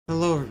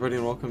Hello everybody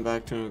and welcome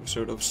back to an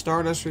episode of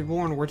Stardust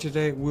Reborn, where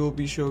today we'll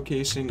be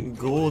showcasing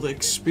Gold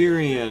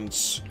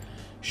Experience.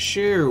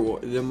 Share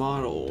the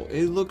model.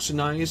 It looks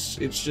nice,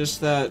 it's just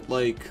that,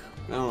 like,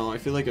 I don't know, I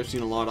feel like I've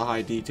seen a lot of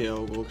high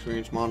detail Gold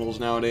Experience models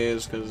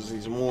nowadays, because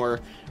he's more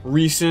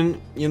recent,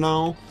 you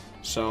know?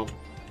 So,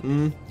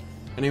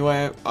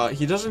 Anyway,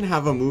 he doesn't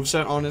have a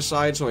moveset on his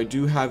side, so I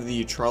do have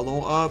the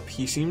Trello up.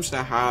 He seems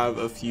to have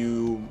a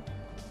few...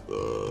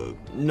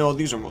 no,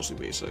 these are mostly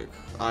basic.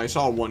 I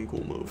saw one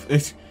cool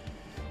move.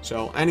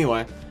 So,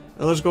 anyway,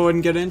 let's go ahead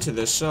and get into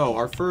this. So,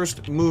 our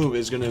first move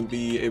is going to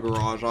be a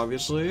barrage,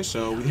 obviously.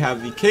 So, we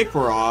have the kick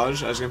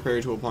barrage as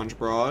compared to a punch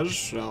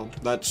barrage. So,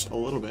 that's a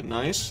little bit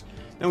nice.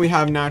 Then we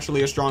have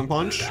naturally a strong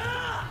punch.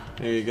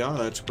 There you go,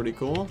 that's pretty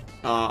cool.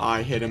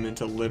 I hit him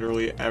into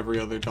literally every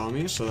other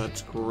dummy, so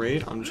that's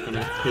great. I'm just going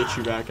to hit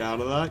you back out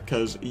of that,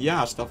 because,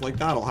 yeah, stuff like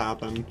that'll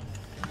happen.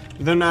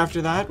 Then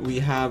after that, we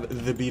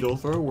have the beetle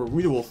throw, where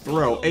we will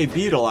throw a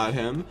beetle at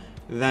him.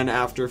 Then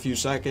after a few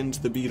seconds,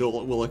 the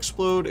beetle will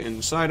explode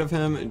inside of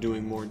him,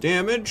 doing more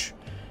damage.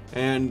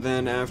 And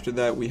then after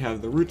that, we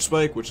have the root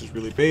spike, which is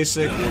really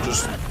basic. We'll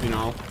just, you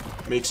know,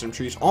 make some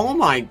trees. Oh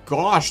my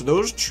gosh,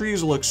 those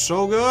trees look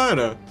so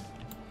good.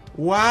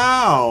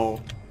 Wow.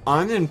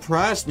 I'm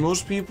impressed.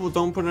 Most people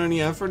don't put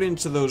any effort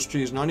into those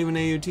trees. Not even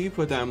AUT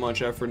put that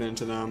much effort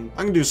into them.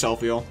 I can do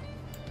self-heal.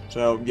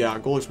 So, yeah,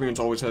 Gold Experience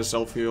always has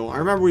self-heal. I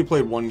remember we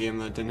played one game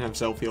that didn't have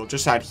self-heal,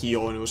 just had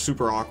heal, and it was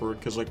super awkward,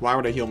 because, like, why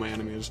would I heal my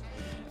enemies?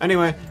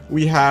 Anyway,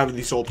 we have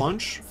the Soul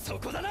Punch,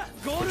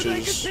 which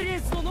is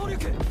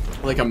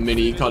like a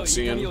mini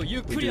cutscene.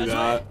 We do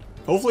that.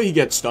 Hopefully he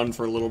gets stunned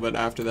for a little bit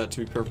after that,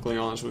 to be perfectly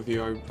honest with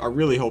you. I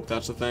really hope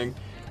that's the thing.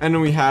 And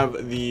then we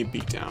have the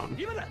beatdown.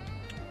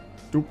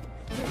 Doop.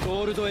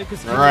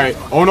 Alright.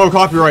 Oh no,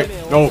 copyright.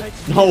 No,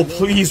 no,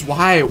 please.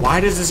 Why? Why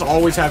does this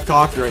always have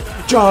copyright?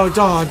 Da,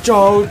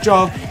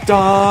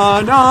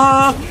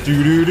 na.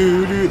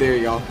 Do. There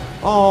you go.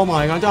 Oh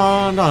my god.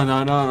 Da.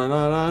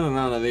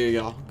 There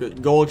you go.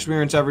 Good goal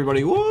experience,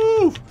 everybody.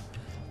 Woo!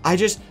 I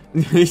just...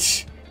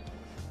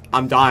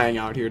 I'm dying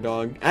out here,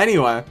 dog.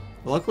 Anyway,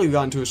 luckily we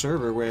got into a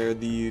server where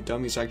the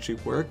dummies actually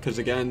work. Because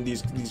again,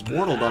 these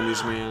mortal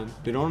dummies, man,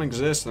 they don't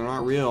exist. They're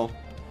not real.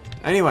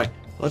 Anyway.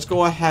 Let's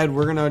go ahead,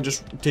 we're gonna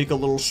just take a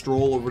little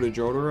stroll over to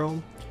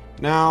Giorno.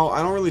 Now,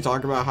 I don't really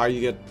talk about how you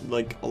get,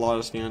 like, a lot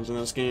of stands in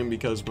this game,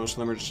 because most of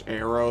them are just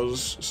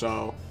arrows,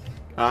 so...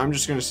 I'm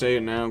just gonna say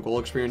it now, Gold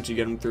Experience, you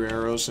get them through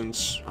arrows,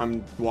 since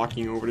I'm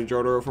walking over to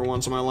Giorno for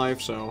once in my life,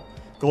 so...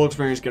 Gold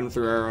Experience, get them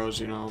through arrows,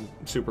 you know,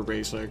 super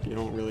basic, you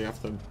don't really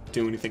have to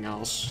do anything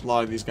else. A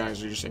lot of these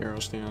guys are just arrow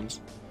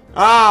stands.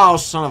 Oh,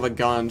 son of a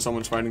gun,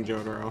 someone's fighting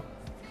Giorno.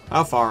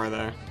 How far are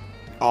they?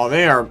 Oh,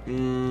 they are...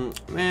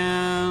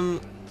 man...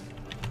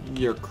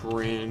 You're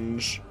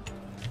cringe.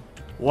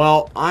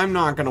 Well, I'm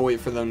not gonna wait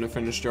for them to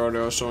finish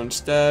Giorno, so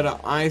instead,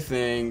 I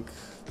think...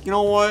 You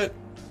know what?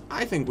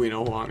 I think we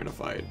know who I'm gonna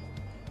fight.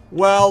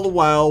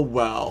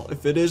 Well,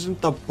 if it isn't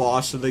the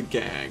boss of the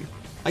gang.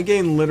 I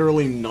gain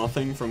literally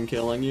nothing from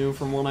killing you,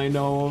 from what I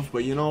know of,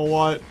 but you know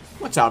what?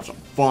 Let's have some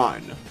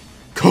fun.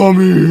 Come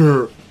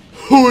here!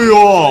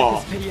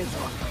 Hoo-yah!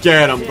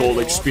 Get him, Gold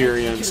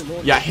Experience.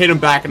 Yeah, hit him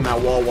back in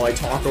that wall while I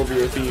talk over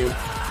your theme.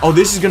 Oh,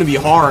 this is gonna be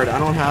hard. I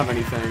don't have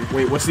anything.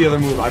 Wait, what's the other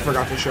move? I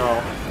forgot to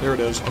show. There it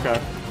is. Okay.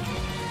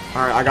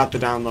 Alright, I got the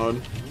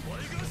download.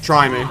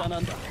 Try me.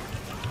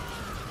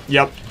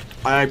 Yep.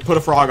 I put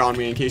a frog on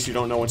me in case you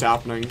don't know what's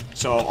happening.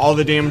 So, all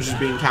the damage is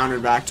being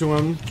countered back to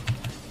him.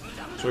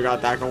 So, we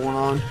got that going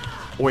on.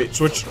 Oh, wait,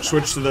 switch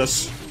to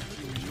this.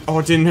 Oh,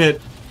 it didn't hit.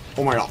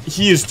 Oh my god.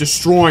 He is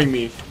destroying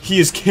me.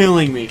 He is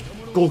killing me.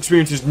 Gold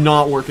Experience is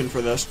not working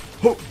for this.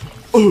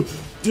 Oh,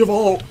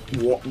 Diavolo.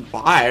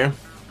 Bye.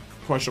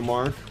 Question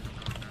mark.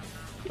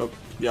 Oh,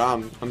 yeah,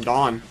 I'm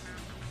done.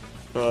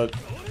 But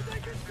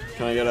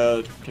can I get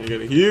a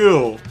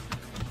heal?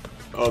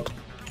 I'm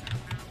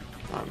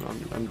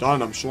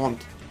done. I'm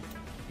slumped.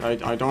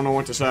 I don't know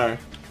what to say.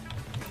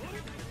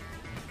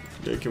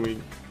 Okay, can we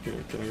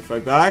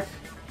fight back?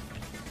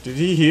 Did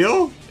he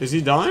heal? Is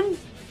he done?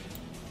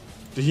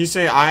 Did he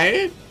say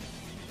I?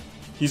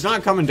 He's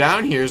not coming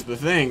down here is the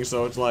thing,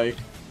 so it's like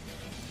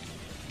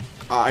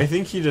I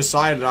think he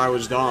decided I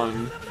was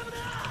done.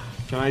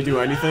 Can I do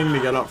anything to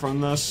get up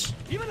from this?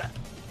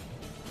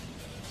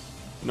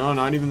 No,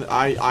 not even...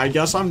 I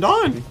guess I'm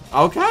done.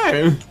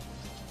 Okay.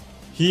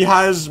 He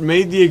has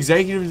made the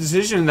executive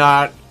decision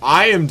that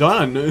I am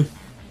done.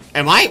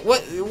 Am I?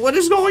 What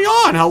is going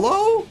on?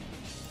 Hello?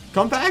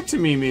 Come back to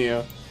me,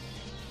 Mia.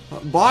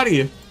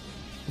 Body.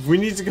 We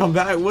need to come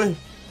back. What?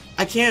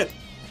 I can't...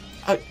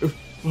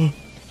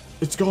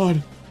 it's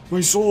gone.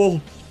 My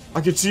soul. I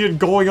can see it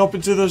going up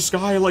into the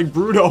sky like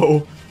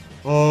Bruto.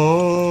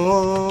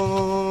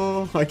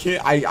 Oh, I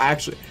can't, I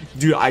actually,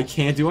 dude, I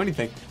can't do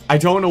anything. I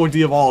don't know what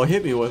Diavolo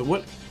hit me with.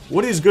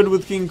 What is good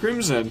with King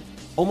Crimson?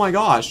 Oh my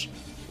gosh.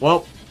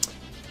 Well,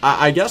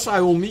 I guess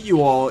I will meet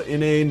you all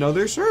in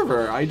another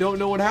server. I don't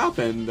know what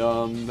happened.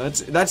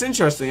 That's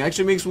interesting. It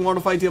actually makes me want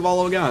to fight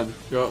Diavolo again.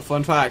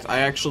 Fun fact,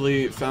 I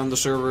actually found the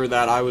server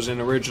that I was in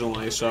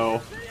originally,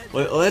 so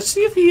Let's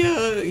see if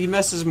he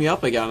messes me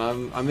up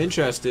again. I'm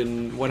interested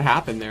in what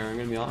happened there. I'm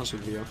gonna be honest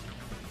with you.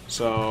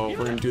 So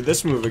we're gonna do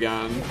this move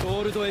again.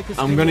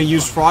 I'm gonna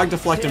use Frog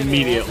Deflect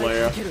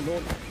immediately,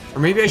 or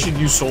maybe I should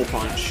use Soul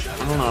Punch. I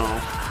don't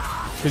know,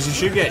 because he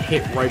should get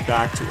hit right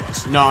back to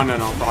us. No,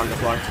 Frog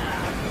Deflect.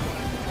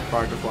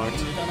 Frog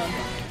Deflect.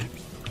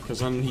 Because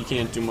then he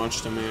can't do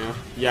much to me.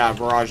 Yeah,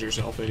 barrage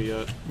yourself,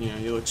 idiot. Yeah,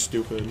 you look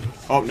stupid.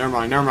 Oh, never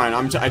mind.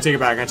 I take it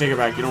back.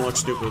 You don't look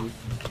stupid.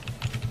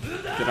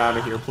 Get out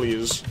of here,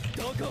 please.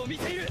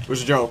 It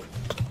was a joke.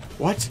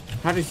 What?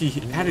 How did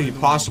he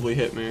possibly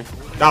hit me?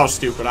 That was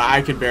stupid.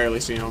 I could barely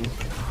see him.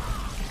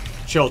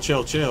 Chill.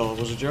 It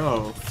was a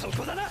joke.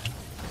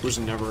 It was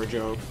never a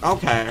joke.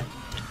 Okay.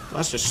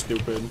 That's just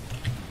stupid.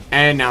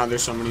 And now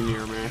there's somebody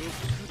near me.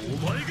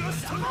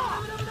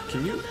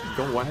 Can you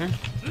go away?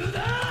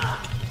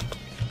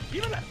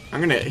 I'm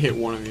gonna hit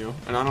one of you,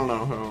 and I don't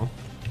know who.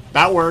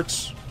 That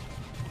works.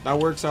 That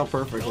works out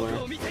perfectly.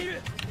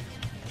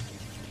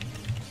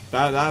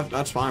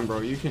 That's fine,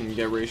 bro. You can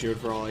get ratioed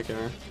for all I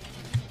care.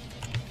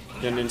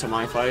 Getting into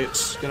my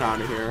fights. Get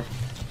out of here.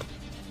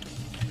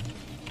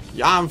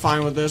 Yeah, I'm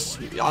fine with this.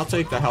 I'll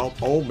take the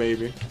help. Oh,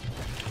 baby.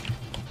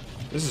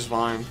 This is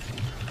fine.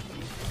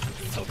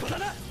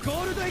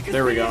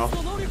 There we go.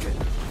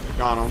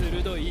 Got him.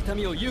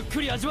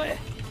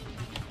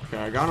 Okay,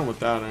 I got him with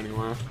that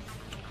anyway.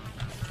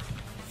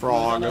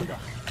 Frog.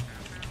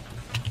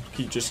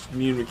 You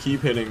to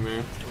keep hitting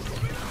me.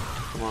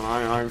 Come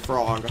on, I'm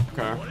Frog.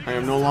 Okay. I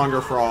am no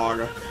longer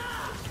Frog.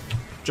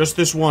 Just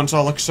this once,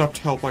 I'll accept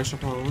help, I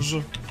suppose.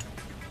 And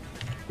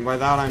by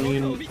that, I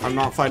mean, I'm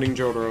not fighting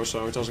Jotaro,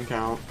 so it doesn't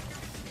count.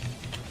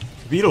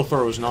 Beetle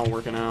Throw is not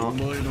working out.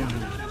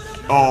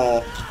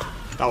 Oh,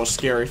 that was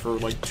scary for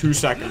like 2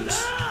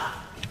 seconds.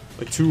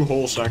 Like 2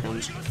 whole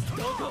seconds.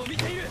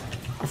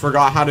 I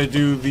forgot how to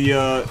do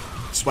the,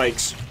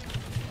 spikes.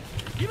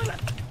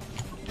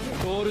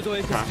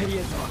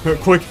 Okay.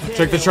 Quick,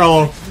 check the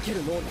Trello.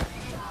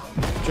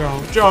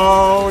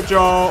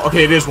 Joe.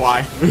 Okay, it is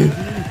Y.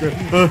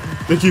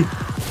 Thank you.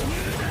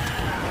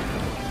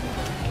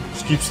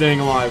 Just keep staying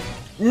alive.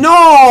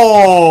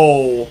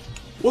 No!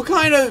 What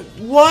kind of...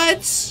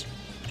 What?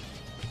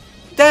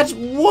 That's...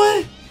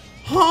 What?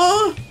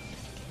 Huh?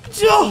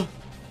 Duh.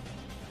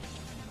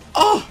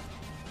 Oh!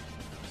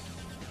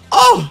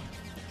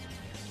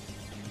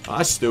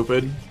 That's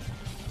stupid.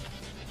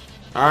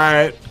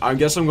 Alright, I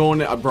guess I'm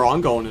going in. Bro,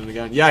 I'm going in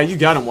again. Yeah, you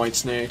got him, White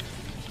Snake.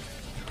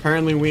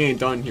 Apparently we ain't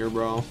done here,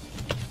 bro.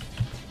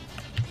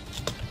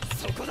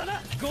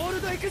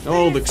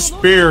 Old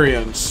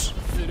experience.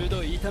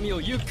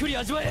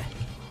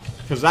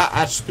 Cause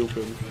that's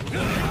stupid.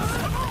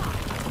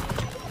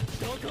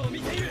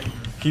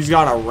 He's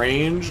got a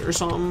range or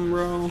something,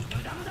 bro.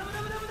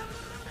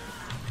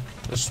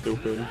 That's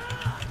stupid.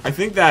 I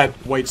think that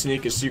White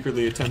Snake is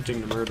secretly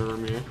attempting to murder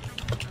me.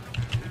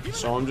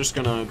 So I'm just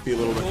gonna be a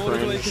little bit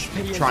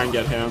cringe. Try and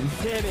get him.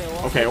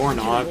 Okay, or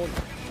not.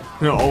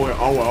 No,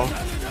 oh well.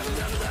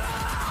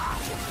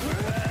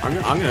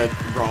 I'm gonna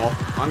brawl.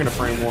 I'm gonna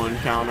frame one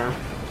counter.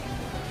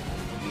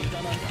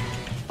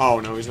 Oh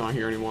no, he's not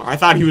here anymore. I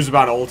thought he was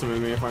about to ultimate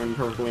me, if I'm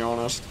perfectly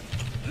honest.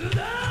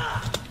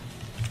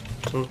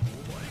 Oh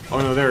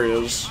no, there he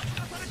is.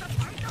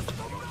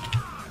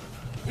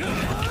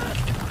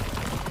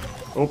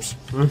 Oops.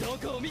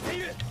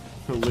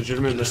 A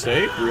legitimate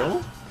mistake?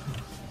 Real?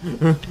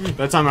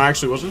 That time I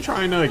actually wasn't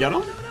trying to get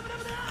him?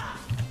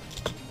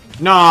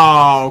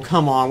 No,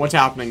 come on, what's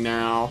happening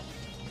now?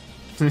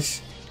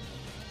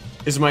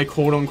 Is my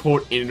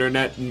quote-unquote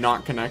internet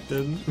not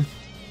connected?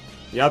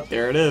 Yep,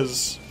 there it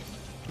is.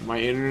 My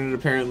internet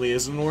apparently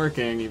isn't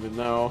working, even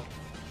though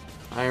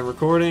I am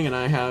recording and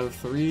I have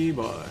 3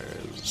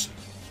 bars.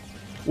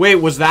 Wait,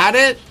 was that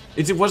it?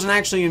 It wasn't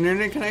actually an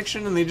internet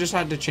connection and they just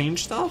had to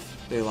change stuff?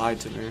 They lied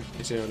to me.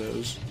 You see how it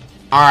is.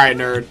 Alright,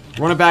 nerd.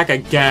 Run it back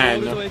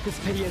again.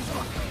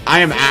 I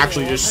am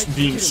actually just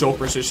being so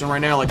persistent right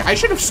now. Like, I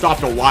should have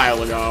stopped a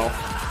while ago.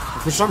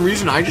 For some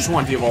reason, I just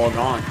want to evolve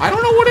on. I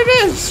don't know what it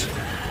is.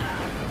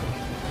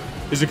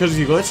 Is it because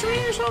he glitched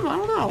me or something? I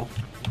don't know.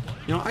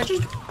 You know, I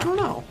don't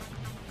know.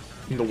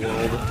 In the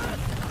world.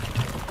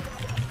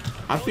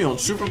 I'm feeling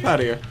super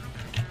petty.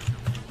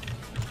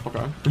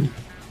 Okay.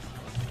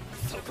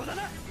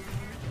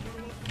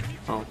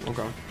 Oh,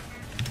 okay.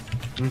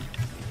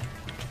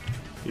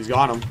 He's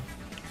got him.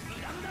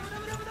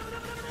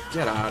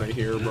 Get out of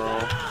here,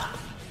 bro.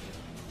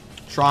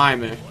 Try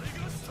me.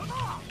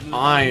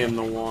 I am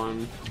the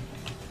one.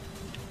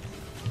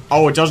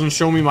 Oh, it doesn't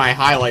show me my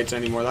highlights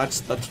anymore. That's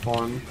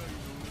fun.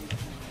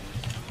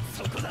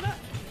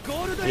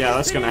 Yeah,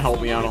 that's gonna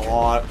help me out a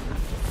lot.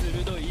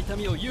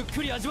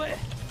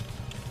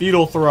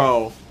 Beetle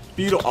Throw.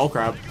 Oh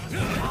crap.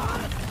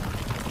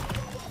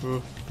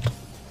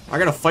 I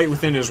gotta fight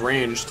within his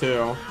range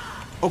too.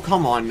 Oh,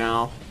 come on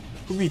now.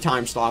 Who be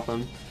time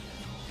stopping?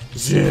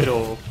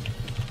 Ziddle.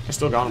 I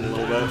still got him a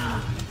little bit.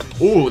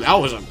 Ooh, that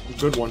was a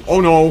good one.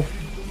 Oh no.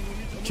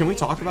 Can we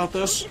talk about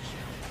this?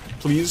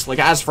 Please? Like,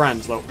 as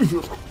friends, though.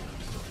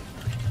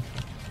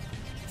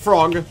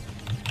 Frog.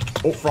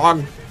 Oh,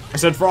 Frog. I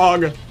said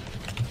frog.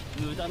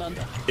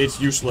 It's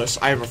useless.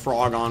 I have a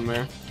frog on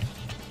me.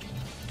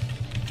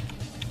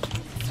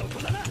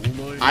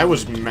 I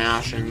was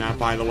mashing that,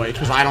 by the way,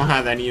 because I don't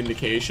have any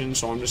indication,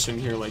 so I'm just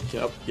sitting here like,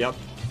 yep.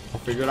 I'll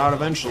figure it out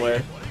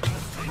eventually.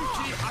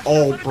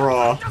 Oh,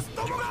 bruh.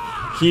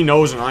 He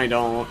knows and I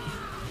don't.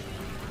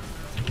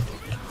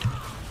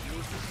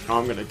 Oh,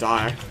 I'm gonna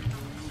die.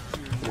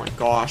 Oh my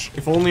gosh.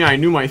 If only I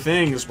knew my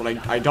things, but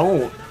I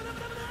don't.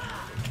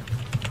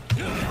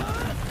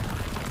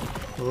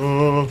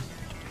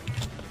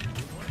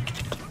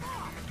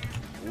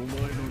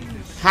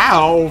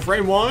 How?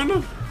 Frame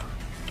 1?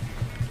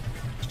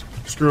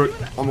 Screw it.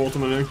 I'm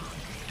ultimating.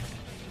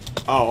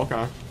 Oh,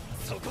 okay.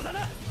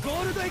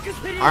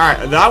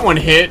 Alright, that one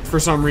hit for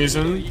some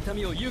reason. Is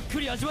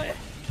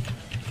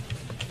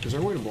there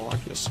a way to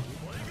block this?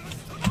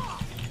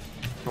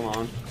 Come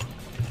on.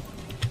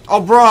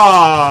 Oh,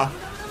 bruh!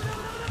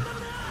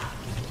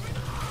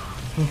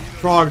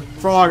 Frog,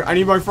 frog, I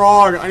need my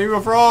frog, I need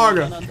my frog!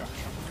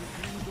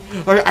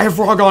 I have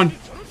frog on!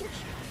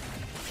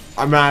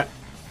 I'm at...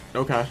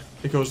 Okay,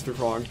 it goes through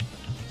frog.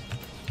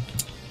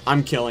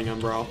 I'm killing him,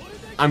 bro.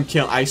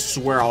 I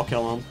swear I'll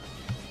kill him.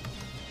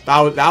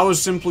 That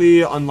was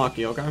simply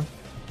unlucky, okay?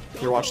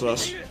 Here, watch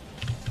this.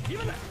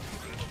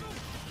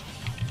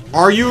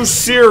 Are you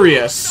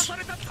serious?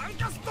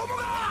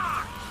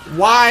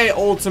 Why,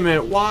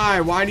 ultimate?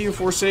 Why? Why do you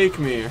forsake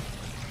me?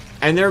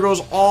 And there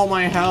goes all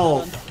my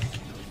health.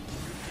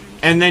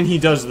 And then he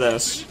does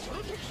this.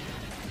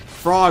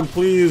 Frog,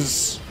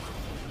 please.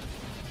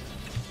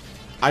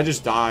 I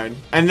just died.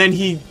 And then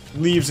he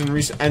leaves and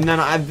and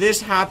then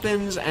this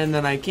happens, and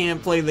then I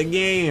can't play the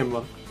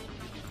game.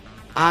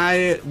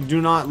 I do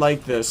not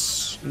like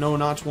this. No,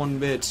 not one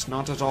bit.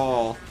 Not at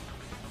all.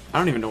 I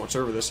don't even know what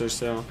server this is,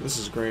 too. This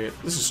is great.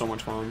 This is so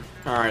much fun.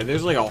 Alright,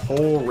 there's like a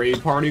whole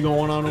raid party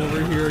going on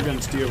over here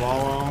against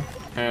Diavolo,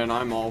 and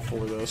I'm all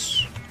for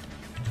this.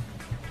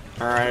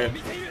 Alright.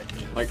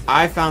 Like,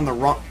 I found the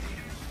wrong...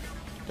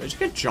 Did I just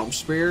get jump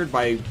speared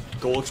by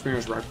Gold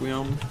Experience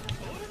Requiem?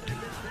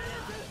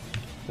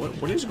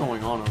 What is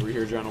going on over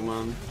here,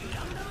 gentlemen?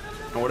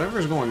 And whatever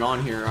is going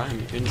on here, I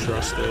am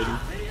interested.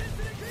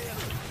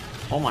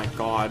 Oh my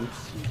god.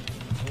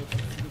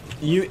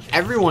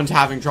 Everyone's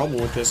having trouble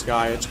with this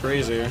guy. It's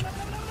crazy.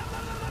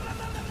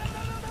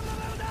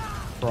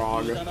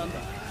 Frog.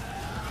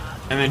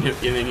 And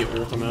then he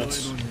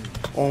ultimates.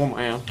 Oh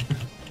man.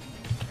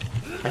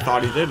 I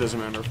thought he did, as a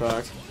matter of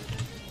fact.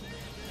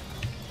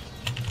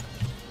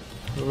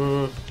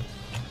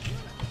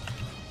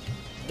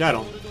 Get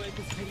him.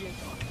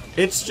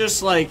 It's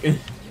just like...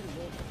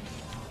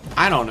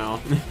 I don't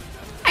know.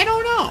 I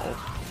don't know.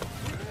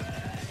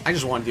 I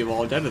just want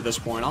Diavolo dead at this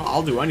point.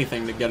 I'll do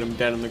anything to get him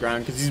dead on the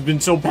ground because he's been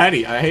so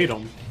petty. I hate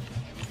him.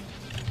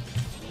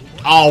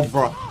 Oh,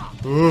 bro.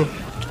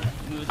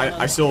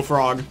 I still a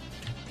frog.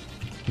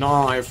 No,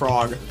 I have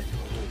frog.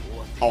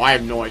 Oh, I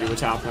have no idea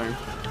what's happening.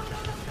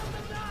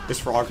 Is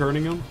frog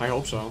hurting him? I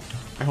hope so.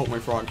 I hope my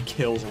frog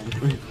kills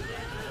him.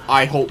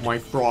 I hope my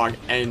frog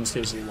ends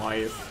his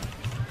life.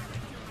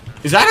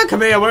 Is that a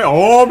Kamehameha?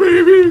 Oh,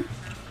 baby!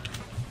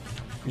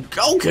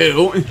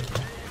 Goku!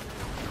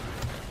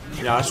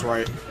 Yeah, that's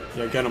right.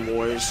 Yeah, get him,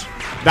 boys.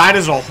 That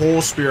is a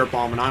whole spirit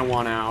bomb, and I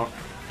want out.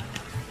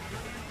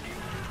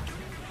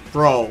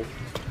 Bro.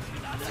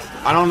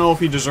 I don't know if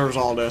he deserves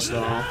all this,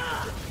 though.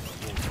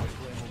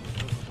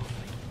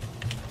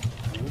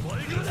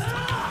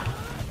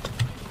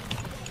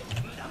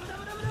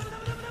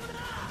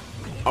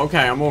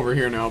 Okay, I'm over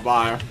here now.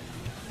 Bye.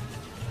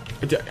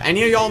 Do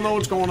any of y'all know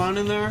what's going on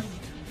in there?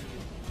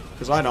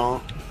 Because I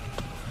don't.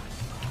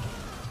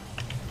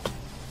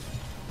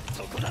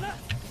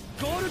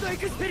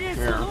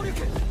 Here.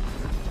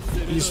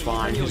 He's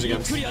fine. He's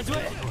against...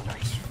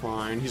 He's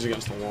fine. He's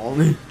against the wall.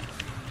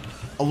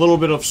 A little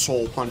bit of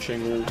soul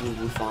punching will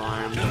be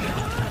fine.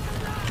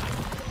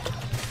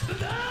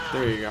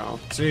 There you go.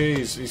 See,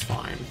 he's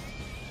fine.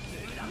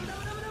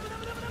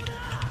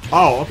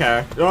 Oh,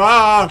 okay.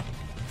 Ah!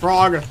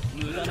 Frog!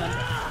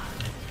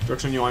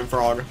 Joke's on you, I'm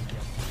frog.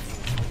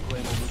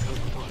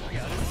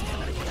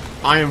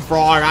 I am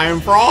frog, I am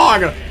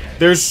frog!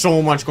 There's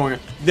so much going on.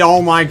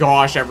 Oh my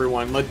gosh,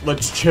 everyone.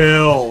 Let's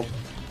chill.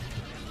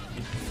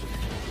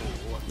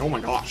 Oh my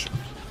gosh.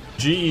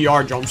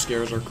 GER jump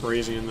scares are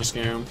crazy in this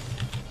game.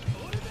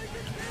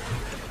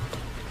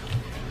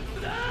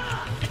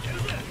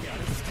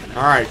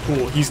 Alright,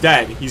 cool. He's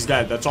dead. He's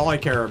dead. That's all I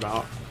care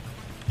about.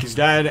 He's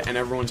dead and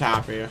everyone's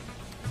happy.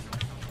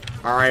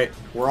 Alright,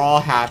 we're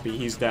all happy.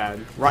 He's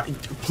dead. Right?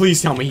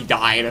 Please tell me he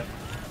died.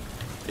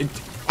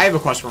 I have a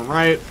question for him,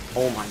 right?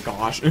 Oh my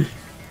gosh.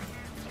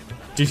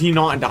 Did he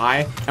not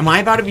die? Am I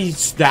about to be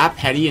that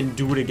petty and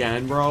do it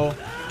again, bro?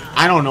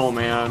 I don't know,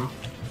 man.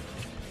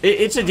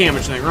 It's a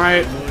damage thing,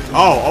 right?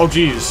 Oh,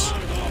 jeez.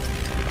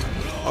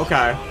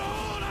 Okay.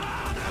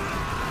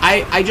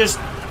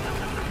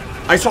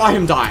 I saw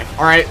him die.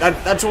 Alright,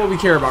 that's what we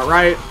care about,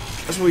 right?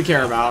 That's what we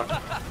care about.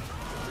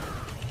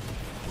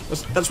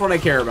 That's what I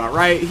care about,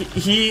 right?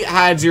 He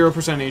had 0%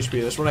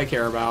 HP. That's what I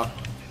care about.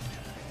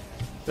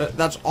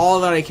 That's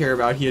all that I care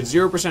about. He had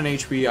 0%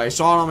 HP. I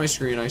saw it on my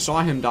screen. I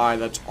saw him die.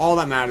 That's all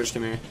that matters to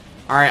me.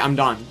 Alright, I'm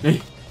done.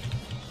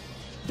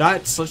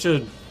 That's such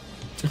a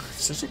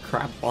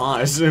crap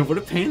boss. What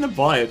a pain in the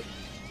butt.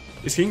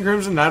 Is King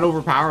Crimson that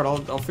overpowered?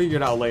 I'll figure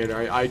it out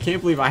later. I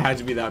can't believe I had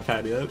to be that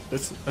petty.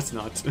 That's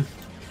nuts.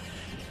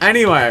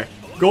 Anyway,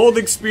 gold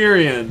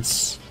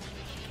experience.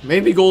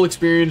 Maybe gold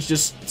experience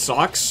just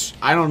sucks.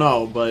 I don't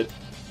know, but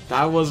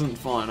that wasn't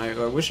fun. I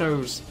wish I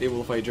was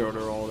able to fight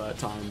Giorno all that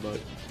time, but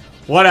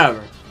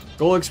whatever.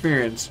 Gold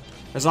experience.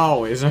 As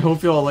always, I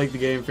hope you all like the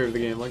game, favorite the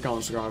game, like,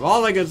 comment, subscribe,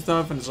 all that good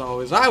stuff, and as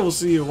always, I will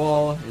see you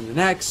all in the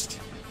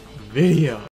next video.